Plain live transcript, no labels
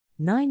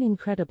9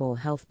 incredible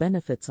health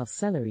benefits of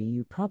celery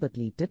you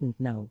probably didn't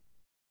know.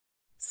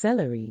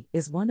 Celery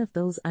is one of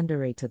those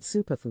underrated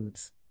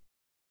superfoods.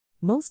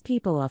 Most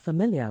people are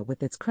familiar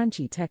with its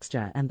crunchy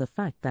texture and the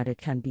fact that it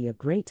can be a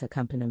great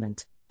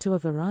accompaniment to a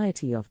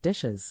variety of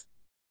dishes.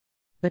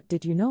 But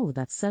did you know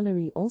that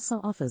celery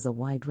also offers a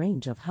wide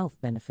range of health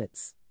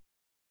benefits?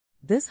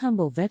 This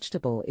humble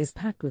vegetable is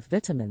packed with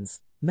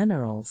vitamins,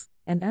 minerals,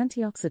 and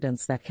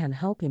antioxidants that can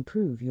help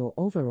improve your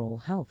overall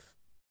health.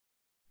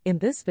 In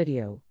this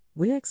video,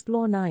 we'll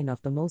explore 9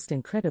 of the most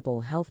incredible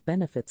health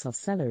benefits of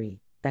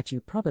celery that you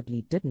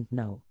probably didn't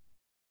know.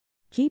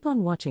 Keep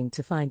on watching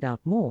to find out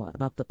more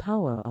about the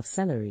power of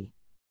celery.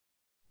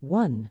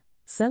 1.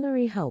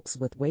 Celery helps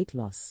with weight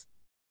loss.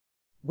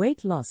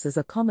 Weight loss is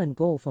a common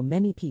goal for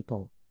many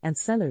people, and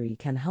celery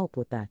can help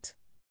with that.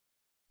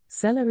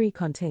 Celery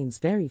contains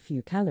very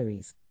few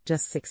calories,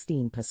 just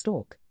 16 per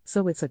stalk,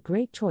 so it's a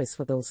great choice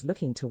for those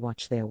looking to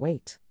watch their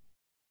weight.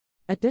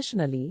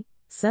 Additionally,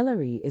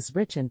 celery is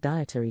rich in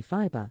dietary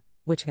fiber,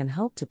 which can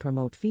help to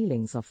promote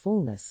feelings of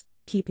fullness,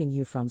 keeping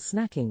you from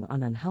snacking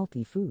on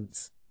unhealthy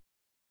foods.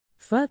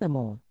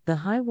 Furthermore, the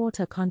high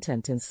water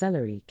content in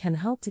celery can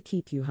help to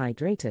keep you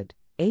hydrated,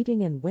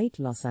 aiding in weight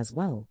loss as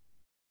well.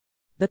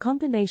 The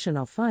combination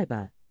of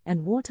fiber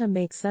and water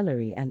makes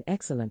celery an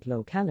excellent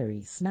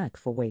low-calorie snack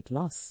for weight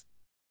loss.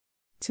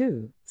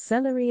 2.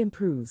 Celery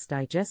improves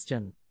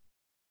digestion.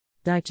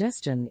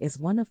 Digestion is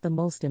one of the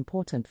most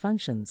important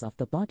functions of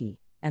the body,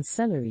 and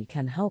celery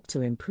can help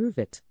to improve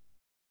it.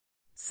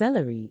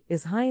 Celery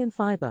is high in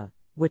fiber,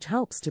 which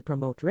helps to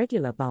promote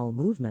regular bowel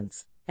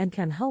movements and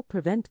can help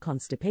prevent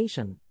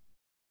constipation.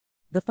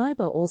 The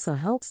fiber also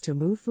helps to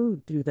move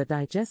food through the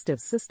digestive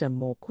system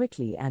more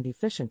quickly and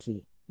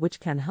efficiently, which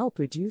can help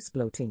reduce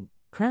bloating,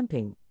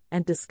 cramping,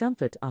 and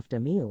discomfort after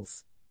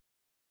meals.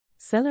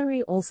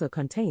 Celery also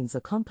contains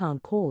a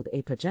compound called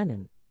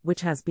apigenin,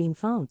 which has been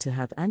found to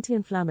have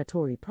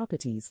anti-inflammatory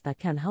properties that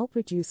can help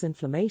reduce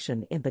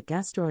inflammation in the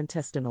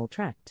gastrointestinal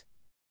tract.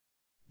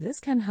 This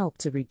can help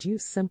to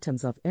reduce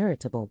symptoms of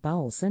irritable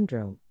bowel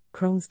syndrome,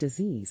 Crohn's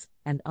disease,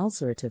 and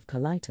ulcerative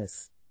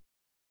colitis.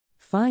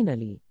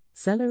 Finally,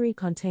 celery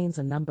contains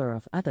a number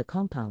of other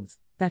compounds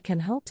that can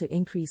help to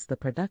increase the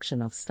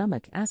production of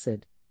stomach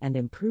acid and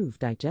improve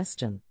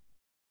digestion.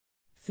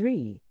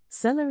 3.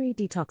 Celery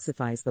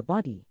detoxifies the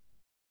body.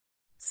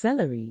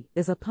 Celery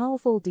is a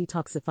powerful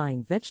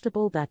detoxifying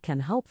vegetable that can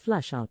help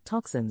flush out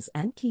toxins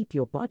and keep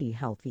your body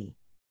healthy.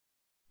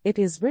 It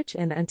is rich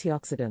in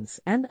antioxidants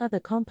and other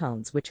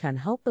compounds which can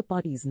help the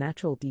body's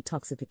natural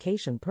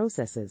detoxification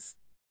processes.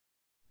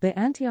 The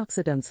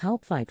antioxidants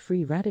help fight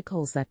free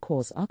radicals that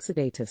cause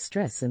oxidative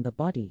stress in the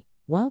body,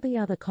 while the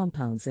other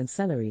compounds in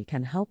celery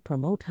can help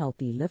promote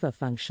healthy liver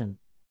function.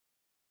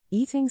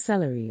 Eating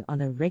celery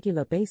on a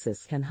regular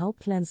basis can help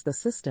cleanse the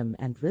system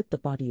and rid the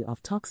body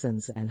of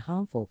toxins and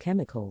harmful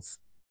chemicals.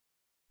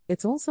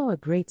 It's also a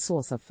great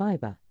source of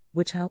fiber,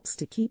 which helps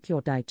to keep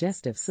your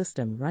digestive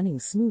system running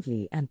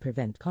smoothly and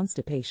prevent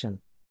constipation.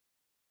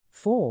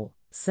 4.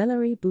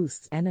 Celery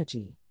boosts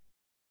energy.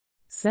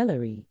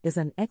 Celery is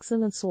an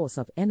excellent source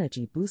of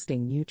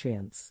energy-boosting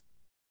nutrients.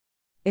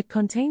 It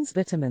contains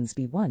vitamins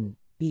B1,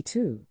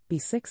 B2,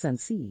 B6 and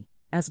C,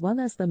 as well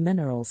as the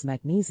minerals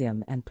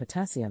magnesium and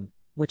potassium,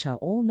 which are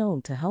all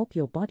known to help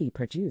your body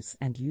produce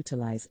and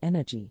utilize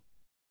energy.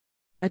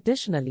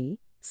 Additionally,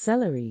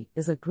 celery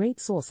is a great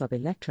source of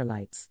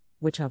electrolytes,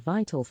 which are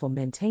vital for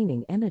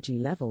maintaining energy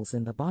levels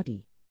in the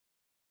body.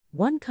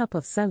 1 cup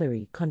of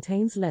celery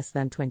contains less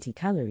than 20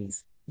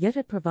 calories, yet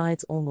it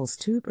provides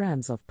almost 2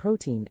 grams of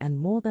protein and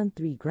more than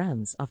 3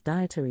 grams of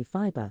dietary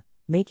fiber,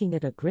 making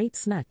it a great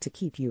snack to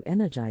keep you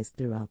energized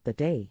throughout the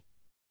day.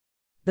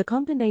 The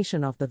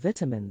combination of the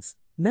vitamins,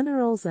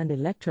 minerals and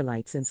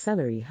electrolytes in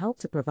celery help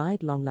to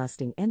provide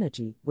long-lasting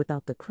energy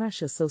without the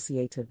crash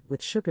associated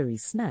with sugary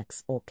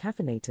snacks or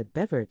caffeinated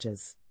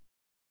beverages.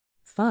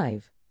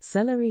 5.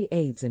 Celery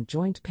aids in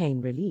joint pain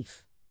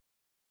relief.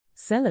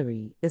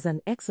 Celery is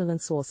an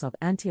excellent source of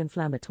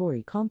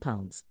anti-inflammatory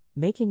compounds,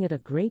 making it a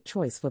great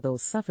choice for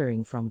those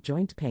suffering from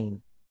joint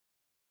pain.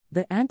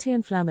 The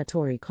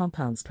anti-inflammatory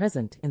compounds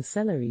present in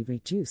celery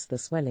reduce the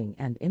swelling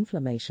and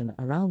inflammation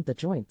around the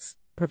joints,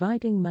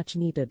 providing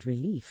much-needed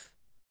relief.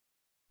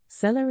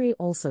 Celery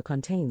also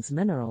contains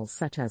minerals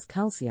such as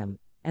calcium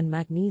and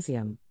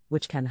magnesium,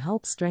 which can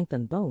help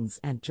strengthen bones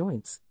and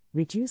joints,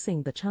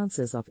 reducing the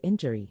chances of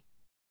injury.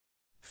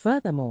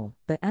 Furthermore,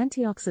 the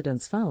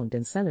antioxidants found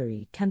in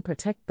celery can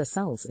protect the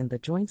cells in the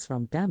joints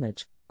from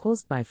damage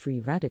caused by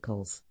free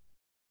radicals.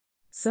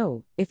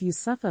 So, if you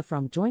suffer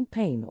from joint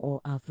pain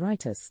or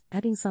arthritis,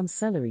 adding some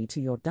celery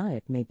to your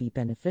diet may be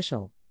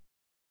beneficial.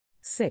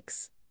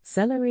 6.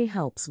 Celery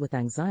helps with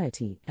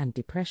anxiety and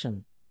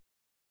depression.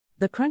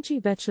 The crunchy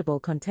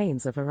vegetable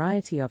contains a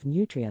variety of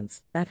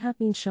nutrients that have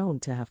been shown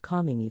to have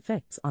calming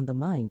effects on the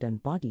mind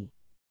and body.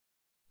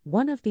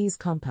 One of these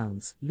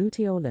compounds,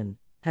 luteolin,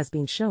 has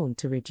been shown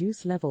to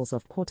reduce levels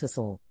of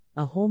cortisol,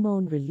 a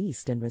hormone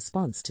released in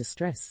response to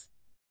stress.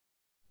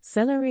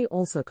 Celery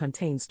also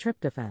contains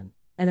tryptophan,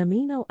 an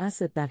amino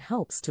acid that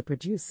helps to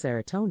produce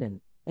serotonin,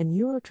 a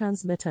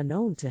neurotransmitter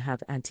known to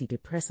have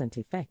antidepressant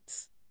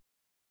effects.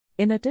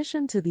 In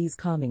addition to these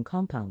calming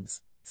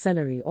compounds,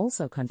 celery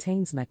also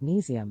contains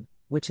magnesium,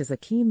 which is a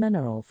key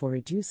mineral for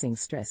reducing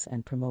stress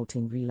and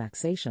promoting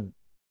relaxation.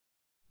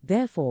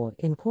 Therefore,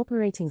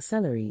 incorporating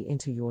celery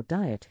into your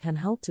diet can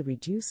help to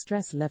reduce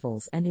stress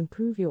levels and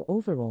improve your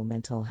overall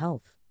mental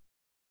health.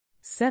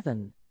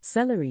 7.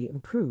 Celery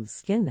improves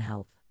skin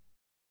health.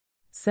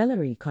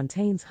 Celery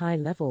contains high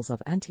levels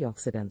of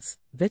antioxidants,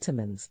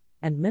 vitamins,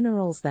 and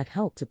minerals that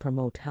help to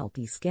promote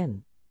healthy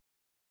skin.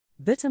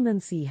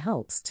 Vitamin C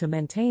helps to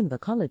maintain the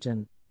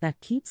collagen that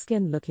keeps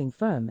skin looking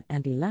firm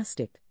and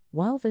elastic,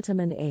 while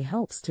vitamin A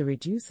helps to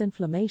reduce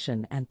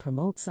inflammation and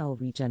promote cell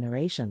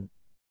regeneration.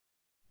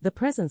 The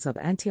presence of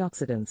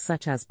antioxidants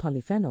such as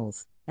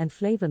polyphenols and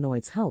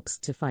flavonoids helps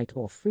to fight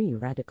off free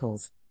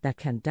radicals that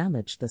can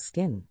damage the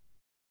skin.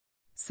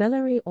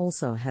 Celery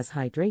also has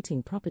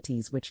hydrating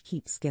properties which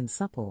keep skin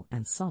supple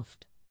and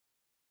soft.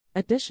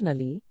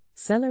 Additionally,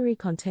 celery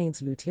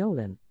contains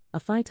luteolin, a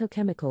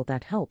phytochemical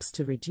that helps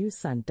to reduce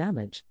sun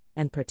damage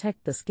and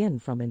protect the skin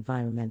from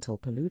environmental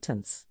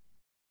pollutants.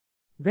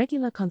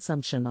 Regular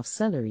consumption of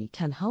celery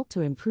can help to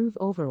improve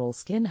overall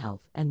skin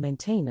health and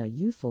maintain a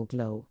youthful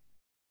glow.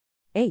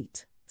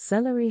 8.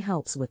 Celery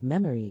helps with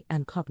memory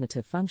and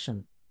cognitive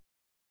function.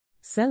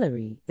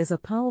 Celery is a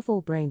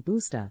powerful brain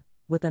booster,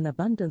 with an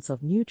abundance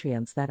of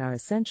nutrients that are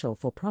essential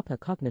for proper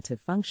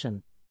cognitive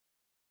function.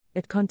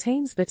 It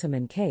contains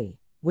vitamin K,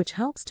 which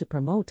helps to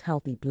promote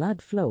healthy blood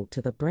flow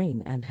to the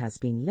brain and has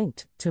been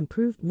linked to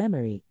improved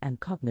memory and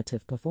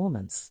cognitive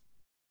performance.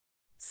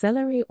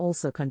 Celery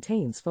also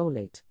contains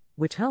folate,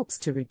 which helps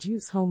to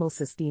reduce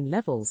homocysteine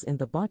levels in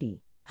the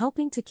body,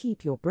 helping to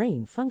keep your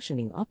brain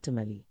functioning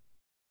optimally.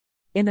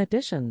 In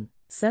addition,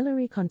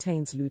 celery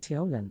contains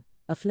luteolin,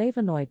 a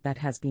flavonoid that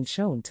has been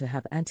shown to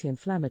have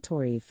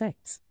anti-inflammatory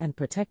effects and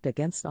protect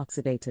against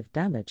oxidative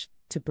damage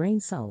to brain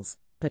cells,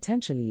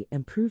 potentially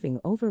improving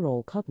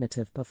overall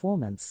cognitive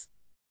performance.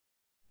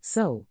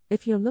 So,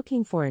 if you're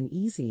looking for an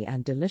easy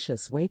and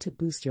delicious way to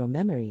boost your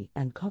memory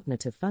and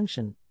cognitive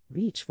function,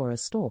 reach for a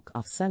stalk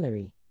of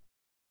celery.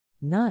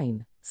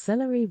 9.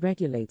 Celery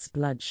regulates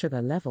blood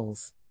sugar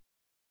levels.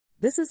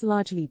 This is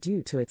largely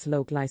due to its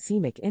low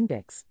glycemic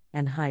index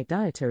and high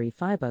dietary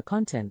fiber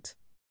content.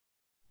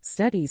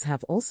 Studies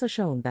have also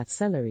shown that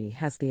celery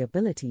has the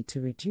ability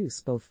to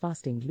reduce both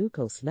fasting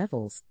glucose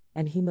levels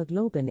and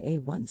hemoglobin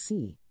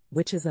A1C,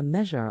 which is a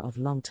measure of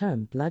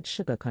long-term blood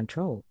sugar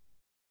control.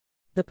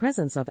 The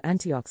presence of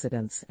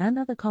antioxidants and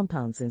other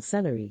compounds in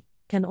celery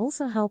can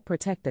also help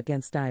protect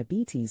against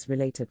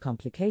diabetes-related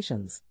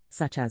complications,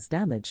 such as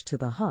damage to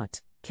the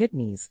heart,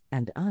 kidneys,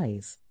 and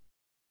eyes.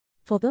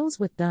 For those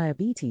with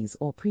diabetes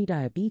or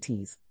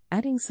prediabetes,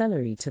 adding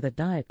celery to the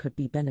diet could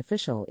be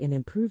beneficial in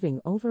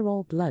improving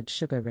overall blood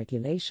sugar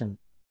regulation.